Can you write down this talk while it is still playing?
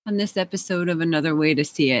On this episode of Another Way to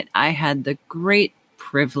See It, I had the great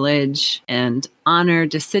privilege and honor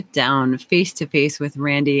to sit down face to face with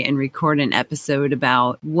Randy and record an episode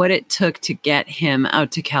about what it took to get him out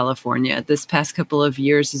to California. This past couple of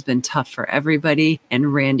years has been tough for everybody,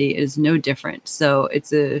 and Randy is no different. So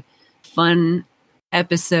it's a fun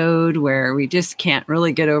episode where we just can't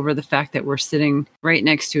really get over the fact that we're sitting right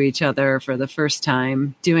next to each other for the first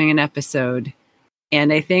time doing an episode.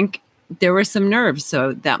 And I think there were some nerves,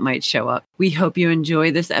 so that might show up. We hope you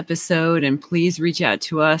enjoy this episode, and please reach out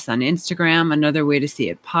to us on Instagram, Another Way to See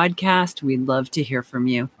It podcast. We'd love to hear from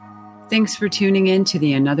you. Thanks for tuning in to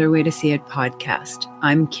the Another Way to See It podcast.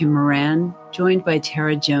 I'm Kim Moran, joined by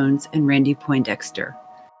Tara Jones and Randy Poindexter.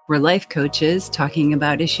 We're life coaches talking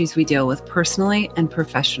about issues we deal with personally and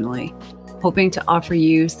professionally, hoping to offer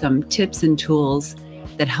you some tips and tools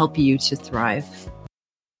that help you to thrive.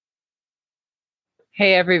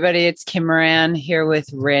 Hey, everybody, it's Kim Moran here with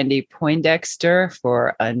Randy Poindexter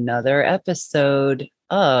for another episode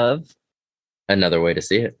of Another Way to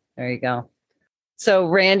See It. There you go. So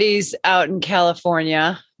Randy's out in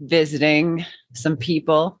California visiting some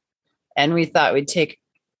people, and we thought we'd take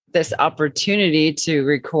this opportunity to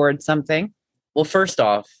record something. Well, first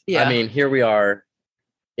off, I mean, here we are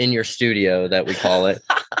in your studio that we call it.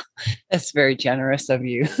 That's very generous of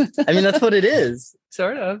you. I mean, that's what it is.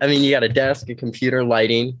 Sort of. I mean, you got a desk, a computer,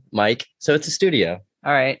 lighting, mic. So it's a studio.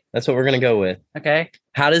 All right. That's what we're going to go with. Okay.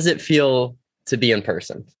 How does it feel to be in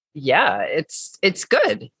person? Yeah, it's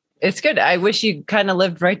good. It's good. I wish you kind of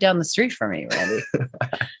lived right down the street from me, Randy.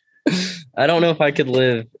 I don't know if I could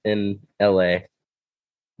live in LA.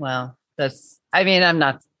 Well, I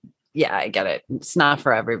get it. It's not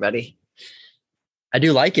for everybody. I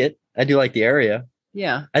do like it. I do like the area.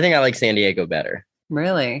 Yeah. I think I like San Diego better.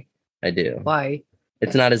 Really? I do. Why?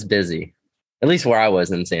 It's not as busy, at least where I was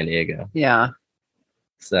in San Diego. Yeah.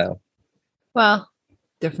 So. Well,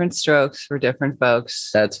 different strokes for different folks.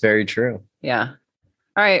 That's very true. Yeah.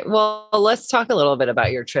 All right. Well, let's talk a little bit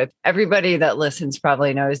about your trip. Everybody that listens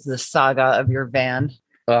probably knows the saga of your van.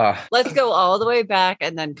 Let's go all the way back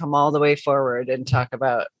and then come all the way forward and talk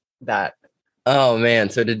about that. Oh, man.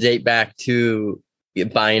 So to date back to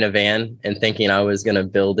buying a van and thinking I was going to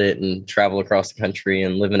build it and travel across the country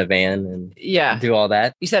and live in a van and do all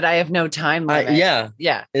that. You said I have no time limit.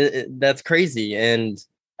 Yeah. That's crazy. And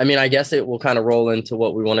I mean, I guess it will kind of roll into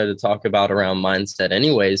what we wanted to talk about around mindset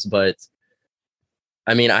anyways. But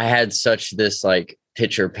I mean, I had such this like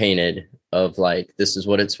picture painted of like, this is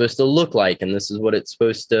what it's supposed to look like. And this is what it's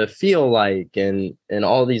supposed to feel like. And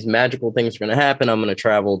all these magical things are going to happen. I'm going to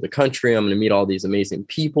travel the country. I'm going to meet all these amazing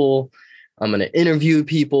people. I'm going to interview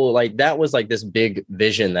people. Like that was like this big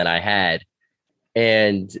vision that I had.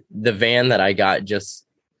 And the van that I got just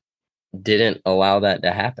didn't allow that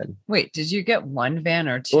to happen. Wait, did you get one van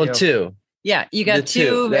or two? Well, two. Yeah, you got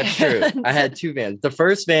two vans. That's true. I had two vans. The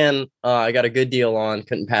first van, I got a good deal on,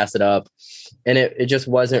 couldn't pass it up. And it just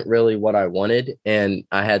wasn't really what I wanted. And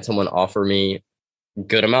I had someone offer me a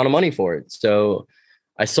good amount of money for it. So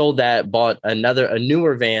I sold that, bought a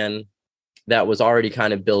newer van that was already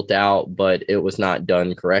kind of built out, but it was not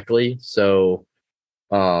done correctly. So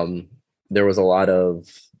there was a lot of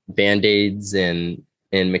Band-Aids and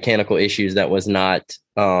mechanical issues that was not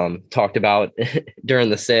talked about during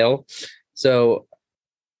the sale. So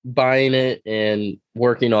buying it and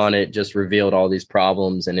working on it just revealed all these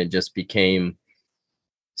problems, and it just became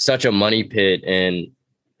such a money pit. And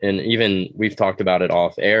even we've talked about it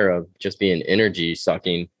off air of just being energy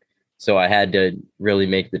sucking. So I had to really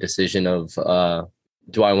make the decision of,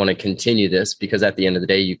 do I want to continue this? Because at the end of the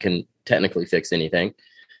day, you can technically fix anything.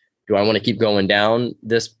 Do I want to keep going down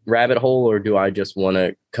this rabbit hole, or do I just want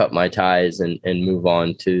to cut my ties and move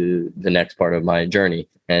on to the next part of my journey?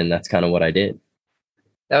 And that's kind of what I did.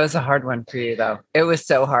 That was a hard one for you, though. It was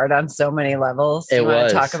so hard on so many levels. You want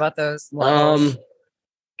to talk about those levels?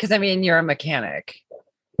 Because I mean, you're a mechanic.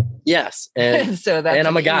 Yes, and so that's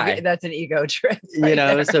I'm a guy. That's an ego trip, right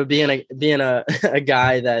there. So being a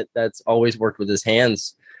guy that's always worked with his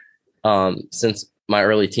hands since my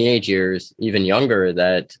early teenage years, even younger,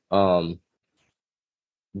 that the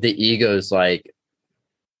ego's like,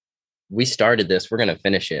 we started this, we're gonna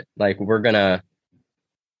finish it. Like we're gonna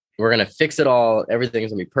fix it all.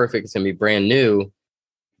 Everything's gonna be perfect. It's gonna be brand new.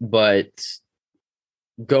 But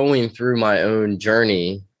going through my own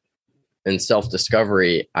journey and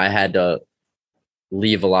self-discovery, I had to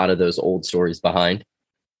leave a lot of those old stories behind.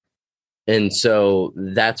 And so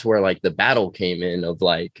that's where like the battle came in of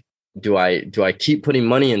like, do I keep putting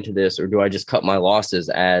money into this, or do I just cut my losses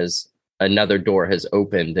as another door has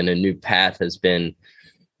opened and a new path has been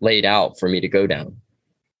laid out for me to go down?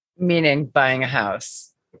 Meaning buying a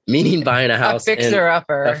house. meaning buying a A house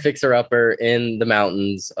fixer-upper. a fixer-upper in the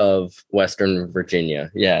mountains of Western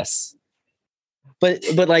Virginia. Yes. But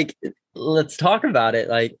like, let's talk about it.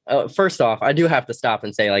 Like, first off, I do have to stop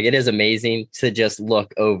and say, like, it is amazing to just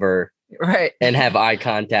look over Right. and have eye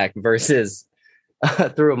contact versus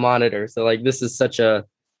through a monitor. So like, this is such a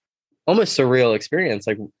almost surreal experience.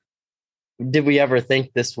 Like, did we ever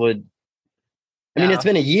think this would? I mean, it's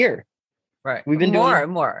been a year. Right. We've been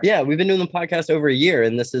more. Yeah, we've been doing the podcast over a year,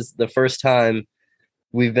 and this is the first time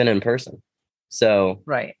we've been in person. So,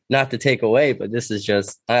 right. Not to take away, but this is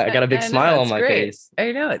just, I got a big smile on my face.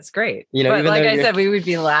 I know, it's great. You know, but even like though I said, we would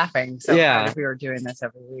be laughing so Yeah. hard if we were doing this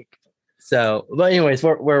every week. So, but anyways,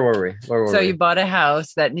 where were we? So you bought a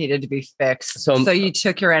house that needed to be fixed. So you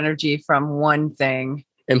took your energy from one thing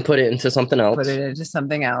and put it into something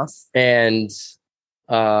else. And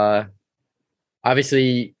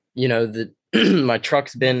obviously, you know, my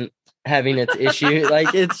truck's been having its issue.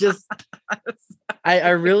 Like, it's just,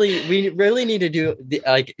 we really need to do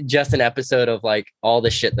like just an episode of like all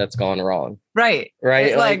the shit that's gone wrong. Right.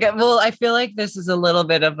 Right. Like, well, I feel like this is a little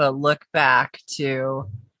bit of a look back to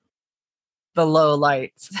the low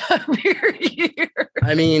lights of your year.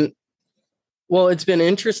 I mean, well, it's been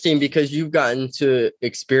interesting because you've gotten to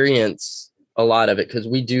experience a lot of it because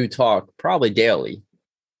we do talk probably daily.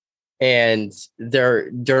 And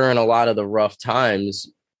during a lot of the rough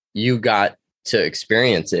times, you got to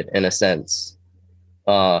experience it in a sense,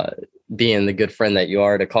 being the good friend that you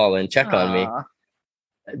are to call and check on me.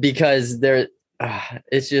 Because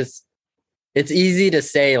it's easy to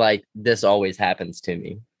say like, this always happens to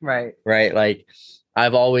me. Right. Right. Like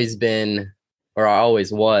I've always been, or I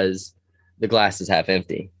always was, the glass is half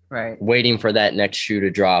empty. Right. Waiting for that next shoe to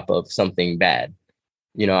drop of something bad.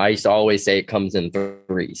 You know, I used to always say it comes in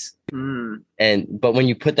threes. But when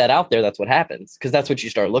you put that out there, that's what happens because that's what you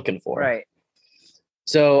start looking for. Right.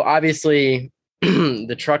 So obviously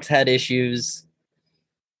the trucks had issues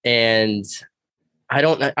and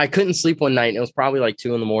I couldn't sleep one night. And it was probably like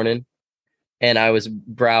 2 a.m. And I was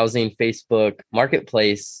browsing Facebook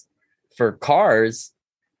Marketplace for cars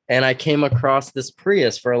and I came across this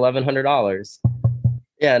Prius for $1,100.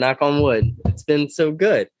 Yeah, knock on wood. It's been so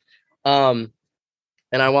good.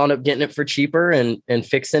 And I wound up getting it for cheaper and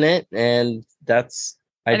fixing it. And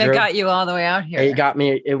it got you all the way out here. It got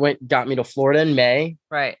me to Florida in May.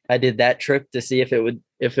 Right. I did that trip to see if it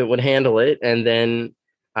would handle it. And then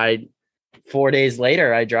 4 days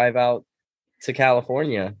later, I drive out to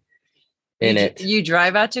California in it. You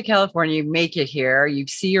drive out to California, you make it here, you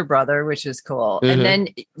see your brother, which is cool. And then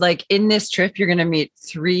like in this trip, you're going to meet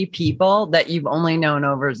 3 people that you've only known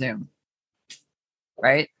over Zoom.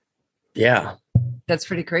 Right. Yeah. That's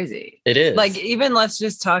pretty crazy. It is. Like, even let's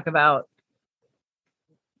just talk about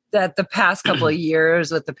that the past couple of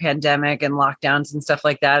years with the pandemic and lockdowns and stuff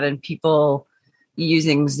like that, and people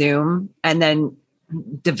using Zoom and then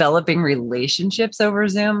developing relationships over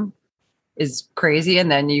Zoom is crazy. And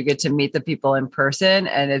then you get to meet the people in person.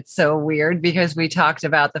 And it's so weird because we talked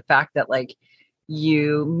about the fact that like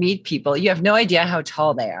you meet people, you have no idea how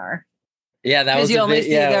tall they are. Yeah, that was because you only see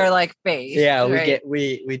their like face. Yeah, right?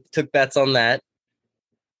 we took bets on that.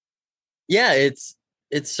 Yeah, it's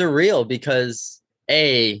surreal because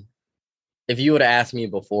if you would have asked me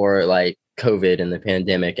before like COVID and the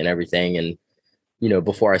pandemic and everything, and you know,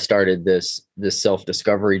 before I started this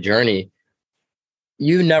self-discovery journey,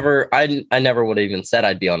 I never would have even said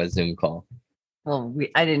I'd be on a Zoom call. Well,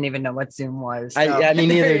 I didn't even know what Zoom was. So. I mean,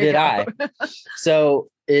 neither did I. So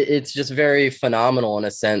it's just very phenomenal in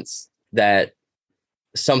a sense that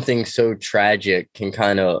something so tragic can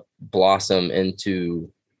kind of blossom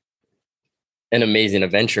into an amazing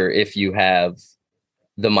adventure if you have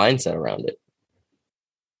the mindset around it.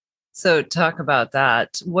 So talk about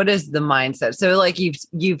that. What is the mindset? So like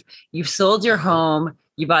you've sold your home,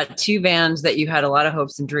 you bought 2 vans that you had a lot of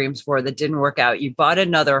hopes and dreams for that didn't work out. You bought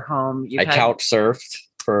another home. I couch surfed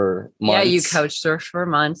for months. Yeah, you couch surfed for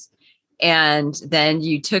months. And then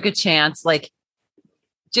you took a chance, like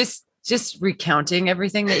just recounting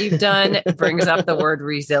everything that you've done brings up the word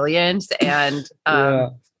resilience. And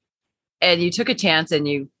and you took a chance and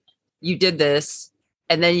you did this.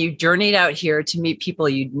 And then you journeyed out here to meet people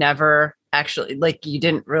you'd never actually, like, you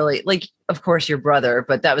didn't really, like, of course, your brother,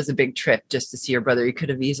 but that was a big trip just to see your brother. You could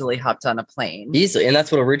have easily hopped on a plane. Easily. And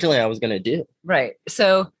that's what originally I was going to do. Right.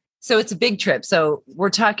 So it's a big trip. So we're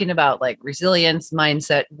talking about like resilience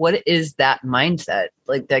mindset. What is that mindset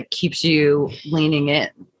like that keeps you leaning in?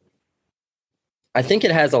 I think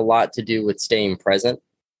it has a lot to do with staying present,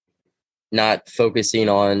 not focusing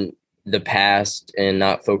on the past and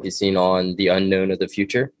not focusing on the unknown of the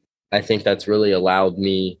future. I think that's really allowed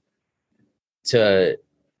me to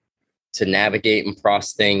to navigate and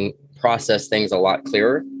process things a lot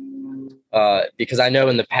clearer. Because I know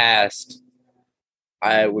in the past,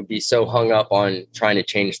 I would be so hung up on trying to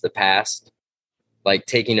change the past, like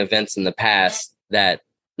taking events in the past that,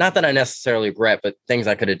 not that I necessarily regret, but things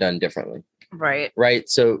I could have done differently. Right. Right.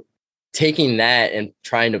 So taking that and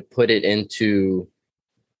trying to put it into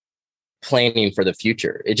planning for the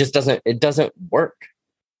future, it doesn't work.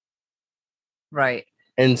 Right.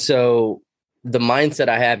 And so the mindset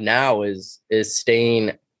I have now is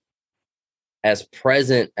staying as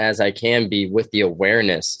present as I can be with the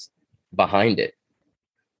awareness behind it.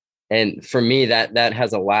 And for me, that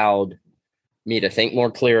has allowed me to think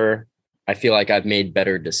more clearer. I feel like I've made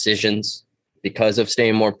better decisions because of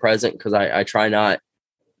staying more present, because I try not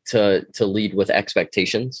to lead with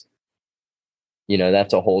expectations.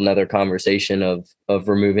 That's a whole nother conversation of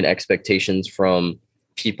removing expectations from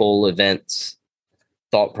people, events,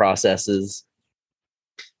 thought processes.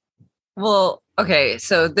 Well, okay,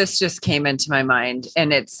 so this just came into my mind,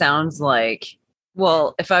 and it sounds like,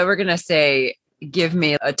 well, if I were going to say, give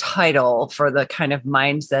me a title for the kind of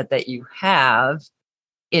mindset that you have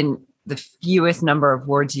in the fewest number of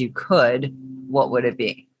words you could, what would it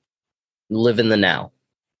be? Live in the now.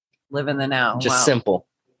 Live in the now. Just wow. Simple.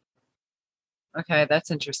 Okay, that's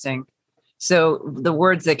interesting. So the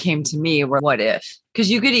words that came to me were what if? Because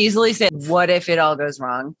you could easily say, what if it all goes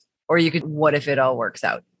wrong? Or you could, what if it all works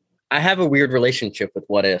out? I have a weird relationship with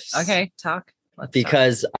what ifs. Okay, talk.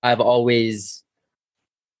 Because I've always,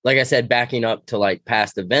 like I said, backing up to like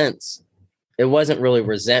past events, it wasn't really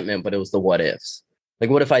resentment, but it was the what ifs. Like,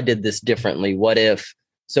 what if I did this differently? What if?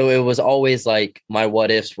 So it was always like my what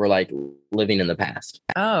ifs were like living in the past.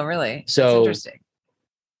 Oh, really? So that's interesting.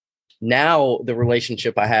 Now the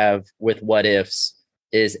relationship I have with what ifs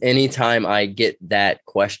is anytime I get that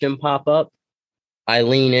question pop up, I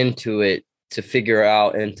lean into it to figure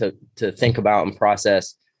out and to think about and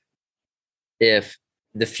process if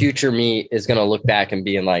the future me is going to look back and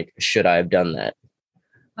being like, should I have done that?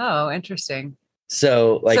 Oh, interesting.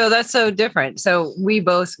 So that's so different. So we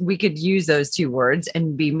could use those two words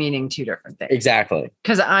and be meaning two different things. Exactly.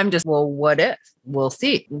 Because I'm just, well, what if? We'll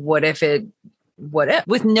see. What if?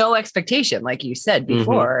 With no expectation, like you said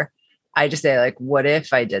before, I just say like, what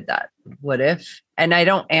if I did that? What if? And I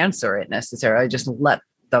don't answer it necessarily. I just let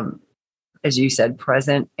them, as you said,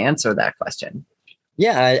 present, answer that question.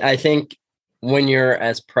 Yeah, I think when you're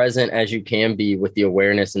as present as you can be with the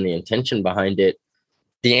awareness and the intention behind it,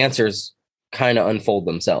 the answers kind of unfold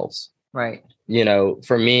themselves. Right.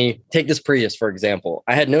 For me, take this Prius, for example.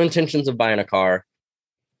 I had no intentions of buying a car.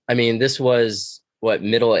 I mean, this was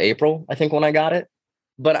middle of April, I think, when I got it.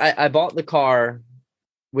 But I bought the car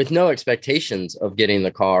with no expectations of getting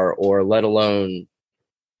the car, or let alone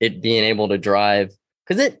it being able to drive,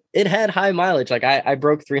 because it had high mileage. Like I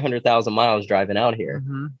broke 300,000 miles driving out here.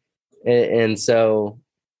 Mm-hmm. And so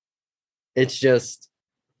it's just,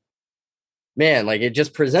 man, like it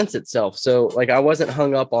just presents itself. So like I wasn't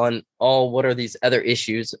hung up on, what are these other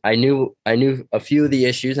issues? I knew a few of the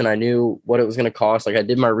issues, and I knew what it was going to cost. Like I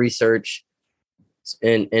did my research,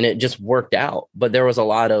 and it just worked out. But there was a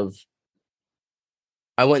lot of,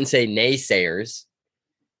 I wouldn't say naysayers,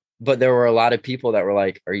 but there were a lot of people that were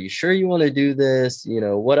like, are you sure you want to do this?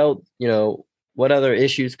 What else, what other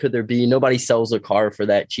issues could there be? Nobody sells a car for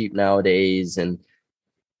that cheap nowadays. And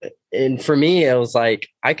for me, it was like,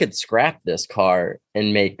 I could scrap this car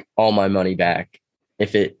and make all my money back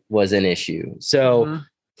if it was an issue. So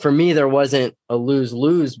for me, there wasn't a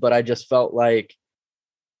lose-lose, but I just felt like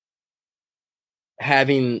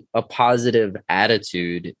having a positive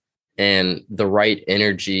attitude and the right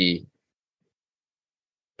energy,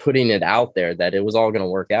 putting it out there that it was all going to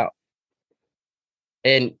work out.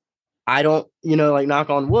 And I don't, like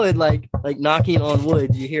knock on wood, like knocking on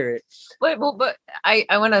wood, you hear it. But I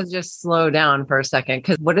want to just slow down for a second,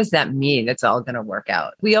 because what does that mean? It's all going to work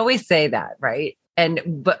out. We always say that, right?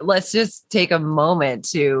 But let's just take a moment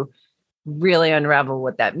to really unravel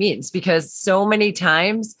what that means, because so many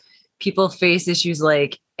times people face issues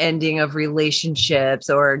like ending of relationships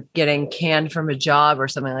or getting canned from a job or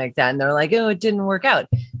something like that. And they're like, oh, it didn't work out,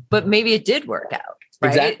 but maybe it did work out. Right?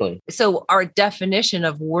 Exactly. So our definition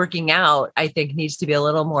of working out, I think, needs to be a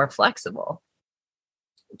little more flexible.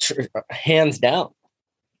 Hands down.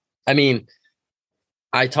 I mean,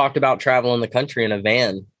 I talked about traveling the country in a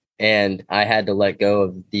van, and I had to let go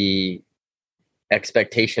of the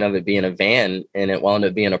expectation of it being a van, and it wound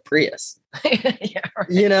up being a Prius. Yeah,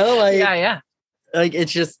 right. Like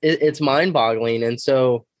it's just it's mind-boggling. And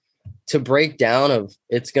so to break down of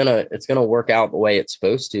it's gonna work out the way it's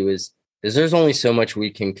supposed to is there's only so much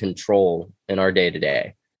we can control in our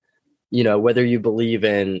day-to-day. whether you believe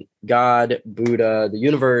in God, Buddha, the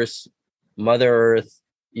universe, Mother Earth,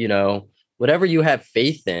 whatever you have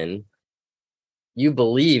faith in, you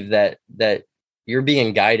believe that you're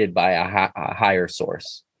being guided by a higher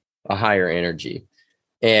source, a higher energy.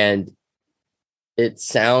 And it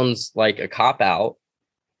sounds like a cop-out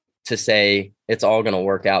to say it's all going to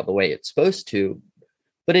work out the way it's supposed to,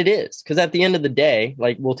 but it is. Because at the end of the day,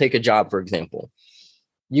 like, we'll take a job, for example.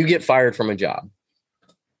 You get fired from a job.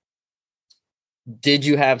 Did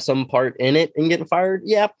you have some part in it in getting fired?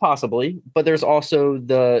 Yeah, possibly. But there's also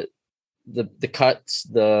the cuts,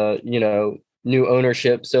 new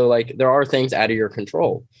ownership. So, like, there are things out of your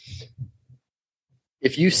control.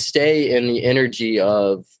 If you stay in the energy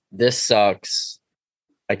of this sucks,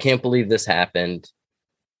 I can't believe this happened,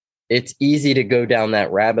 it's easy to go down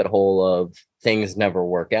that rabbit hole of things never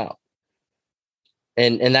work out.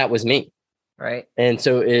 And that was me. Right. And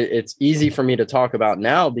so it's easy for me to talk about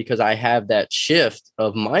now because I have that shift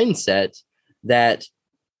of mindset that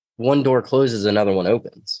one door closes, another one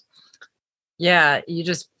opens. Yeah, you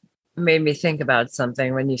just made me think about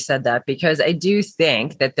something when you said that, because I do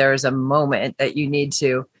think that there's a moment that you need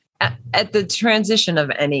to, at the transition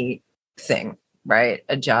of anything, right?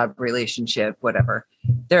 A job, relationship, whatever.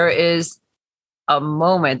 There is a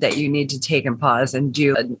moment that you need to take and pause and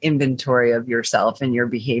do an inventory of yourself and your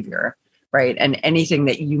behavior, right? And anything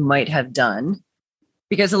that you might have done.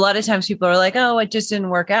 Because a lot of times people are like, oh, it just didn't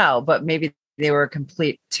work out, but maybe they were a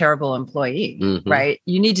complete terrible employee, right?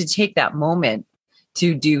 You need to take that moment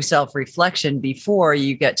to do self-reflection before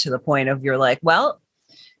you get to the point of you're like, well,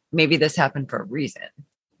 maybe this happened for a reason.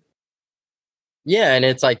 Yeah. And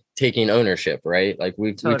it's like taking ownership, right? Like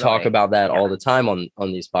we talk about that all the time on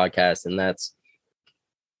these podcasts. And that's,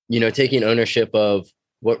 taking ownership of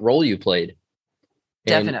what role you played.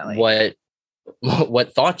 Definitely.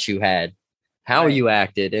 What thoughts you had, how you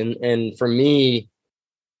acted. And for me,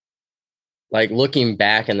 like, looking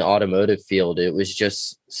back in the automotive field, it was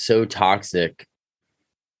just so toxic.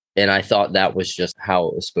 And I thought that was just how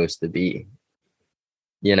it was supposed to be,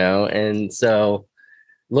 And so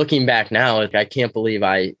looking back now, like, I can't believe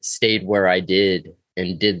I stayed where I did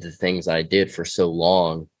and did the things I did for so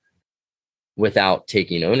long without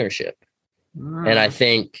taking ownership. And I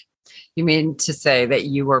think... You mean to say that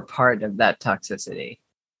you were part of that toxicity?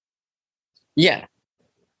 Yeah.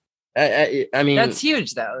 I mean, that's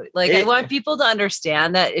huge, though. Like, I want people to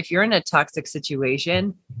understand that if you're in a toxic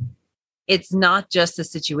situation, it's not just a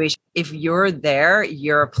situation. If you're there,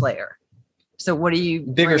 you're a player. So what are you...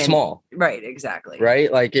 Big or small? Right, exactly.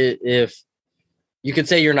 Right? Like, if you could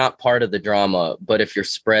say you're not part of the drama, but if you're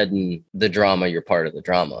spreading the drama, you're part of the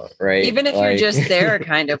drama, right? Even if you're just there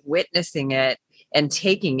kind of witnessing it and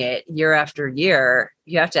taking it year after year,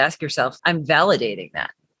 you have to ask yourself, I'm validating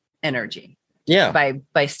that energy. Yeah.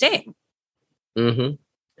 By staying. Mm-hmm.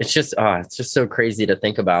 It's just so crazy to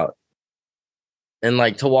think about. And,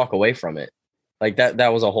 like, to walk away from it. Like,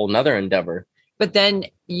 that was a whole nother endeavor. But then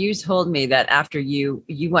you told me that after you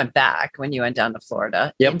went back, when you went down to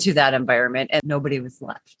Florida, into that environment, and nobody was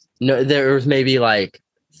left. No, there was maybe like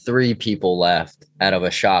 3 people left out of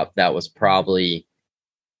a shop that was probably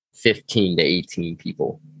 15 to 18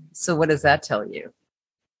 people. So what does that tell you?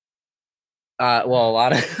 Well,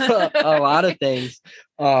 a lot of things.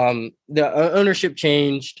 The ownership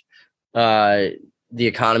changed. The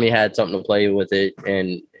economy had something to play with it,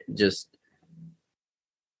 and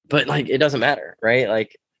but, like, it doesn't matter, right?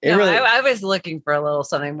 Like, I was looking for a little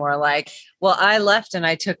something more like, well, I left and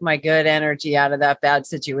I took my good energy out of that bad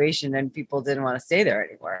situation, and people didn't want to stay there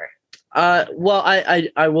anymore. Well,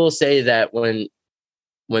 I will say that when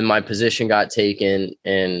my position got taken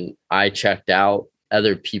and I checked out,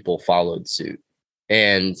 other people followed suit,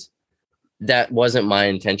 and that wasn't my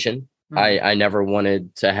intention. Mm-hmm. I never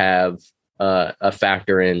wanted to have a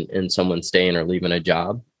factor in someone staying or leaving a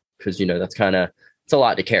job, because that's it's a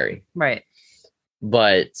lot to carry, right?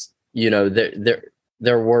 But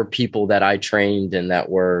there were people that I trained and that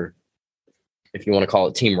were, if you want to call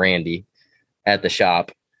it Team Randy, at the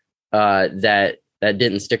shop, that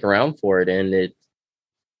didn't stick around for it, and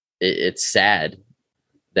it's sad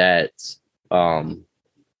that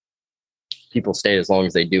people stay as long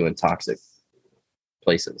as they do in toxic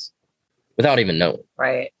places without even knowing.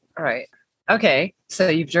 Right. Okay. So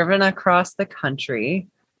you've driven across the country,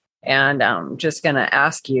 and I'm just going to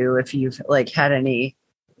ask you if you've had anything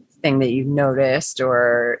that you've noticed,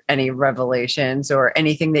 or any revelations, or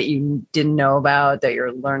anything that you didn't know about that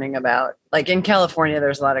you're learning about. Like, in California,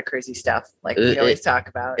 there's a lot of crazy stuff, like we always talk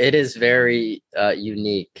about. It is very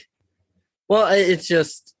unique. Well, it's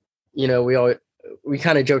just, we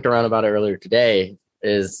kind of joked around about it earlier today,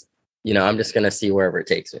 is I'm just going to see wherever it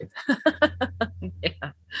takes me.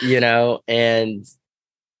 Yeah. And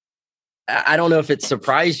I don't know if it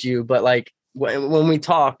surprised you, but like when we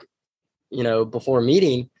talk, before a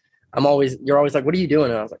meeting, you're always like, what are you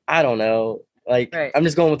doing? And I was like, I don't know. Like, Right. I'm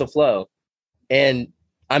just going with the flow. And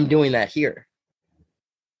I'm doing that here.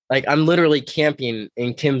 Like, I'm literally camping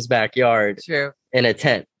in Kim's backyard. True. In a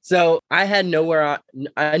tent. So I had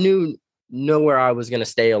I knew nowhere I was going to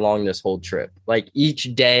stay along this whole trip. Like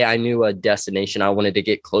each day I knew a destination I wanted to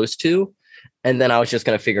get close to. And then I was just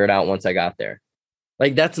going to figure it out once I got there.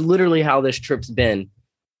 Like that's literally how this trip's been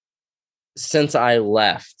since I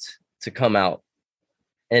left to come out.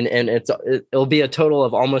 And it'll be a total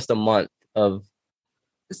of almost a month of.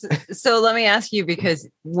 So let me ask you, because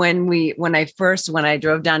when I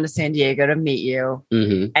drove down to San Diego to meet you,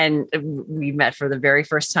 and we met for the very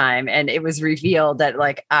first time, and it was revealed that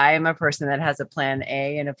like I am a person that has a plan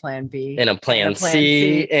A and a plan B and a plan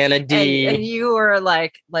C and a D, and you were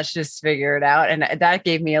like, let's just figure it out, and that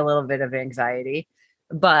gave me a little bit of anxiety,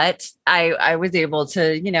 but I was able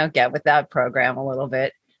to get with that program a little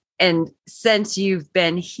bit, and since you've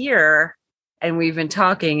been here and we've been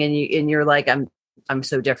talking, and you're like, I'm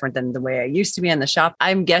so different than the way I used to be in the shop.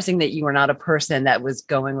 I'm guessing that you were not a person that was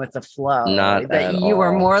going with the flow. Not that at you all.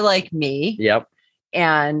 were more like me. Yep.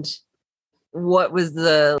 And what was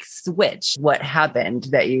the switch? What happened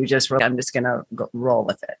that you just were like, I'm just going to roll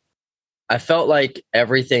with it? I felt like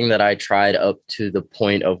everything that I tried up to the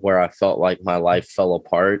point of where I felt like my life fell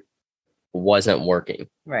apart wasn't working.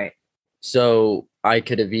 Right. So I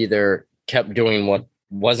could have either kept doing what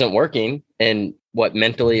wasn't working and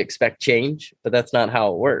mentally expect change, but that's not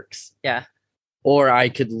how it works. Yeah. Or I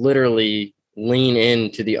could literally lean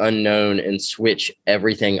into the unknown and switch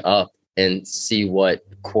everything up and see what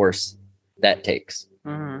course that takes.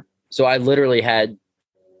 Mm-hmm. So I literally had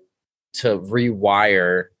to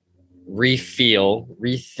rewire, refeel,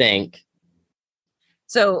 rethink.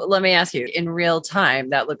 So let me ask you, in real time,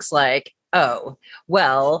 that looks like, oh,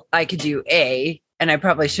 well, I could do A, and I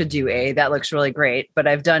probably should do A. That looks really great, but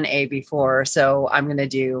I've done A before, so I'm going to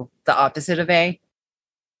do the opposite of A.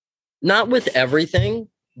 Not with everything,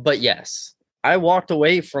 but yes. I walked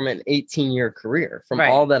away from an 18-year career from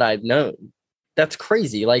all that I've known. That's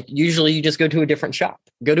crazy. Like usually you just go to a different shop,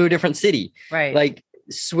 go to a different city, right? Like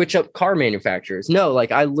switch up car manufacturers. No,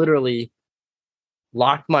 like I literally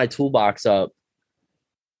locked my toolbox up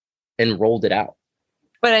and rolled it out.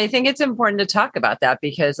 But I think it's important to talk about that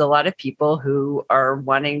because a lot of people who are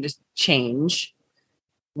wanting to change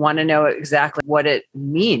want to know exactly what it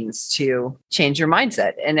means to change your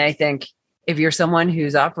mindset. And I think if you're someone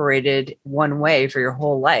who's operated one way for your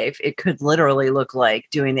whole life, it could literally look like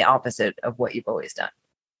doing the opposite of what you've always done.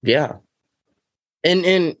 Yeah.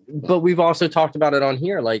 But we've also talked about it on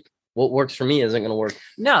here. Like what works for me isn't going to work.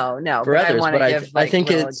 No, for others. I want to give I think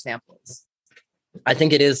real examples. I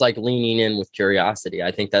think it is like leaning in with curiosity.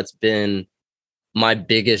 I think that's been my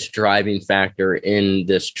biggest driving factor in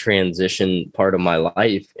this transition part of my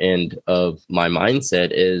life and of my mindset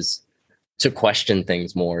is to question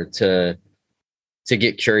things more, to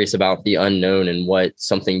get curious about the unknown and what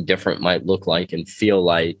something different might look like and feel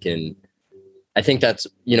like. And I think that's,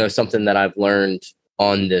 something that I've learned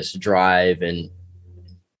on this drive and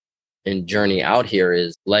journey out here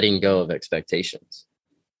is letting go of expectations.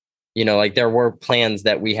 Like there were plans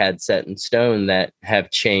that we had set in stone that have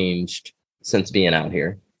changed since being out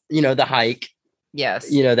here. The hike. Yes.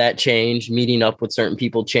 That changed. Meeting up with certain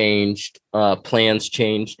people changed. Plans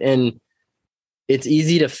changed. And it's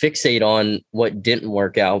easy to fixate on what didn't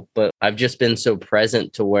work out. But I've just been so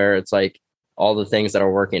present to where it's like all the things that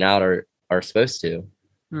are working out are supposed to.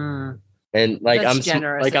 And like I'm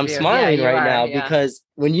smiling right now because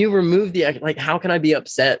when you remove how can I be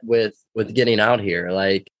upset with getting out here?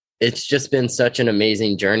 Like it's just been such an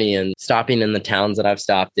amazing journey and stopping in the towns that I've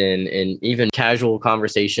stopped in and even casual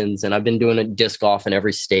conversations. And I've been doing a disc golf in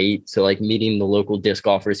every state. So like meeting the local disc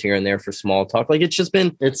golfers here and there for small talk. Like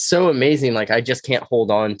it's so amazing. Like I just can't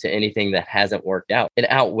hold on to anything that hasn't worked out. It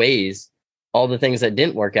outweighs all the things that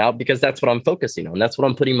didn't work out because that's what I'm focusing on. That's what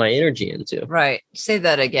I'm putting my energy into. Right. Say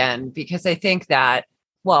that again, because I think that,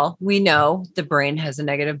 we know the brain has a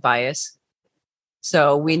negative bias.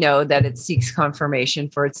 So we know that it seeks confirmation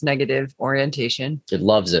for its negative orientation. It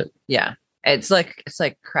loves it. Yeah. It's like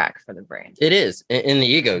crack for the brain. It is. In the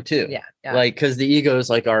ego too. Yeah. Like, cause the ego is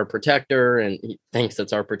like our protector and he thinks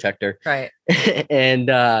that's our protector. Right. And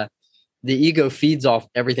the ego feeds off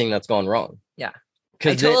everything that's gone wrong. Yeah.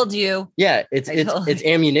 I told you. Yeah. It's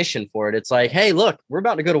ammunition for it. It's like, hey, look, we're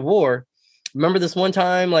about to go to war. Remember this one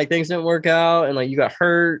time, like things didn't work out and like you got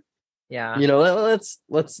hurt. Yeah. You know,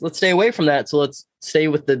 let's stay away from that. So let's stay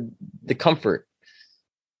with the comfort.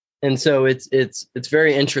 And so it's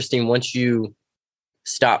very interesting once you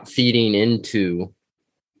stop feeding into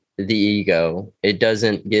the ego, it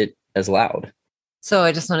doesn't get as loud. So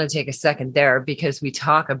I just want to take a second there because we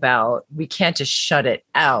talk about we can't just shut it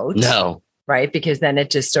out. No. Right? Because then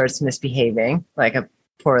it just starts misbehaving like a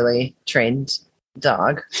poorly trained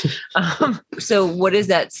dog. So what does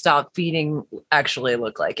that stop feeding actually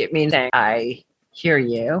look like? It means I hear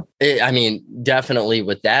you. I mean, definitely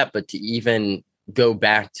with that, but to even go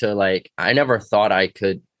back to like, I never thought I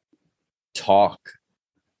could talk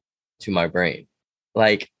to my brain.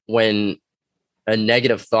 Like when a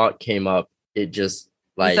negative thought came up, it just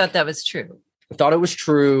like, you thought that was true. I thought it was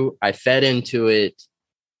true. I fed into it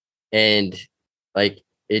and like,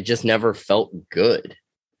 it just never felt good.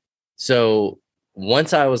 So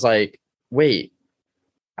once I was like, wait,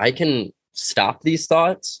 I can stop these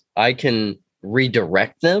thoughts. I can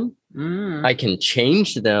redirect them. I can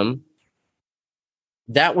change them.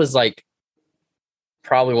 That was like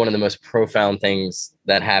probably one of the most profound things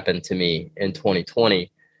that happened to me in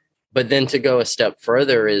 2020. But then to go a step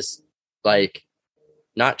further is like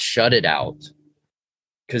not shut it out,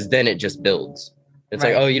 because then it just builds. It's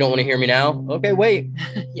Right. like, oh, you don't want to hear me now? Okay, wait.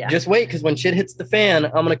 Yeah. Just wait, because when shit hits the fan,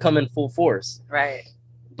 I'm going to come in full force. Right.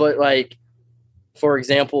 But like, for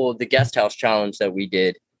example, the guest house challenge that we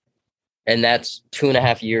did, and that's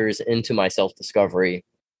 2.5 years into my self-discovery.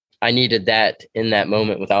 I needed that in that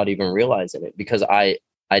moment without even realizing it, because I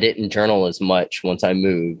didn't journal as much once I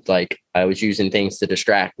moved. Like I was using things to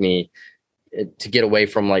distract me, to get away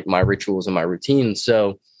from like my rituals and my routines.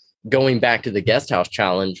 So going back to the guest house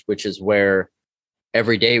challenge, which is where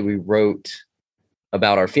every day we wrote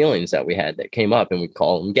about our feelings that we had that came up, and we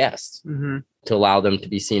call them guests to allow them to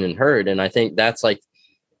be seen and heard. And I think that's like,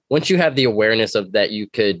 once you have the awareness of that, you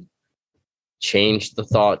could change the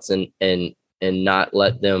thoughts and not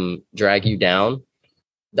let them drag you down.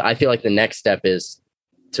 I feel like the next step is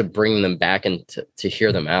to bring them back and to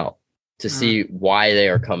hear them out, to see why they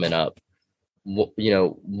are coming up. You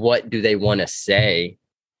know, what do they want to say?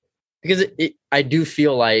 Because I do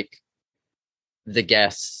feel like the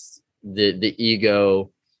guests, the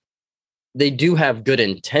ego, they do have good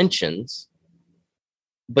intentions,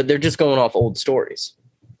 but they're just going off old stories.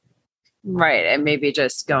 Right. And maybe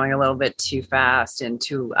just going a little bit too fast and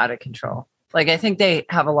too out of control. Like, I think they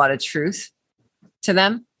have a lot of truth to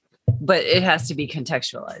them, but it has to be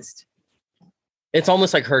contextualized. It's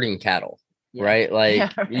almost like herding cattle, right?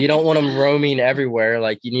 Like right. You don't want them roaming everywhere.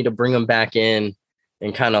 Like you need to bring them back in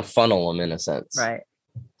and kind of funnel them in a sense. Right.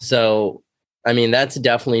 So, I mean, that's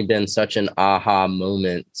definitely been such an aha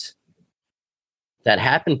moment that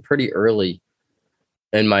happened pretty early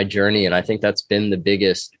in my journey. And I think that's been the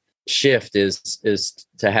biggest shift is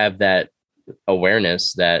to have that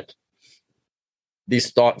awareness that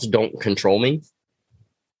these thoughts don't control me.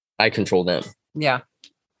 I control them. Yeah.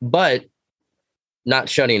 But not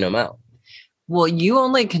shutting them out. Well, you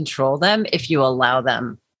only control them if you allow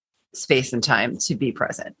them space and time to be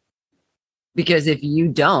present. Because if you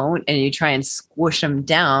don't and you try and squish them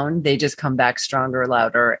down, they just come back stronger,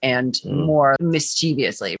 louder, and more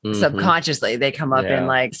mischievously. Subconsciously, they come up in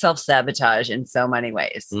like self-sabotage in so many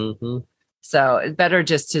ways. So it's better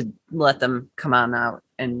just to let them come on out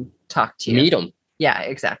and talk to you. Meet them. Yeah,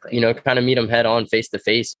 exactly. You know, kind of meet them head on, face to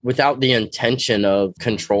face, without the intention of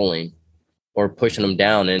controlling or pushing them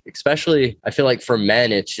down. And especially, I feel like for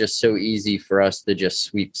men, it's just so easy for us to just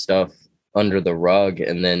sweep stuff under the rug.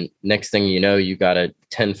 And then next thing you know, you got a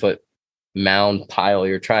 10-foot mound pile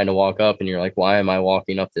you're trying to walk up, and you're like, why am I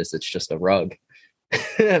walking up this? It's just a rug.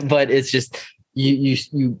 But it's just,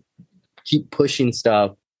 you keep pushing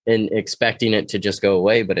stuff and expecting it to just go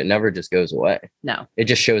away, but it never just goes away. No. It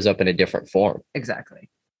just shows up in a different form. Exactly.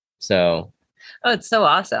 So. Oh, it's so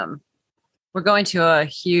awesome. We're going to a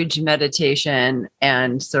huge meditation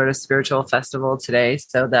and sort of spiritual festival today.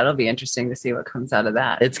 So that'll be interesting to see what comes out of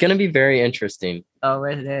that. It's going to be very interesting. Oh,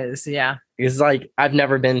 it is. Yeah. It's like, I've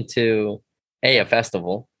never been to a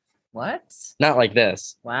festival. What? Not like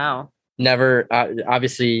this. Wow. Never,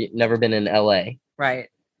 obviously never been in LA. Right.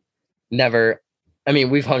 Never. I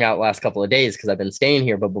mean, we've hung out last couple of days because I've been staying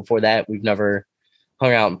here, but before that, we've never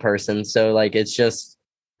hung out in person. So like, it's just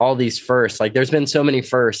all these firsts. Like there's been so many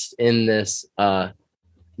firsts in this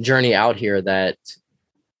journey out here that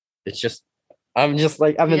it's just, I'm just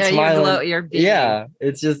like, I've been smiling. You're yeah.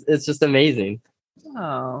 It's just amazing.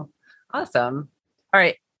 Oh, awesome. All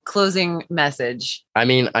right. Closing message. I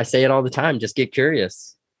mean, I say it all the time. Just get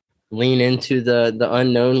curious. Lean into the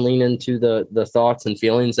unknown, lean into the thoughts and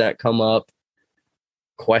feelings that come up.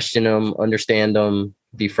 Question them, understand them,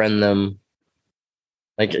 befriend them.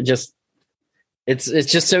 Like it's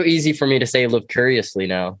just so easy for me to say live curiously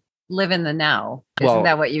now. Live in the now. Well, isn't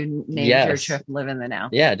that what you named your yes. trip? Live in the now.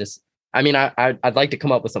 Yeah, I'd like to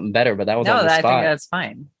come up with something better, but that was on the I spot. think that's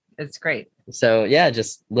fine. It's great. So yeah,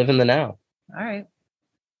 just live in the now. All right.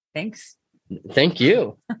 Thanks. Thank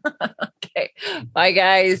you. Okay. Bye,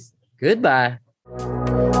 guys. Goodbye.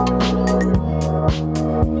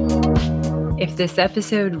 If this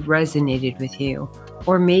episode resonated with you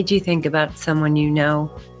or made you think about someone you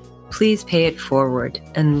know, please pay it forward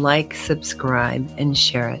and like, subscribe, and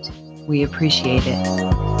share it. We appreciate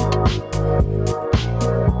it.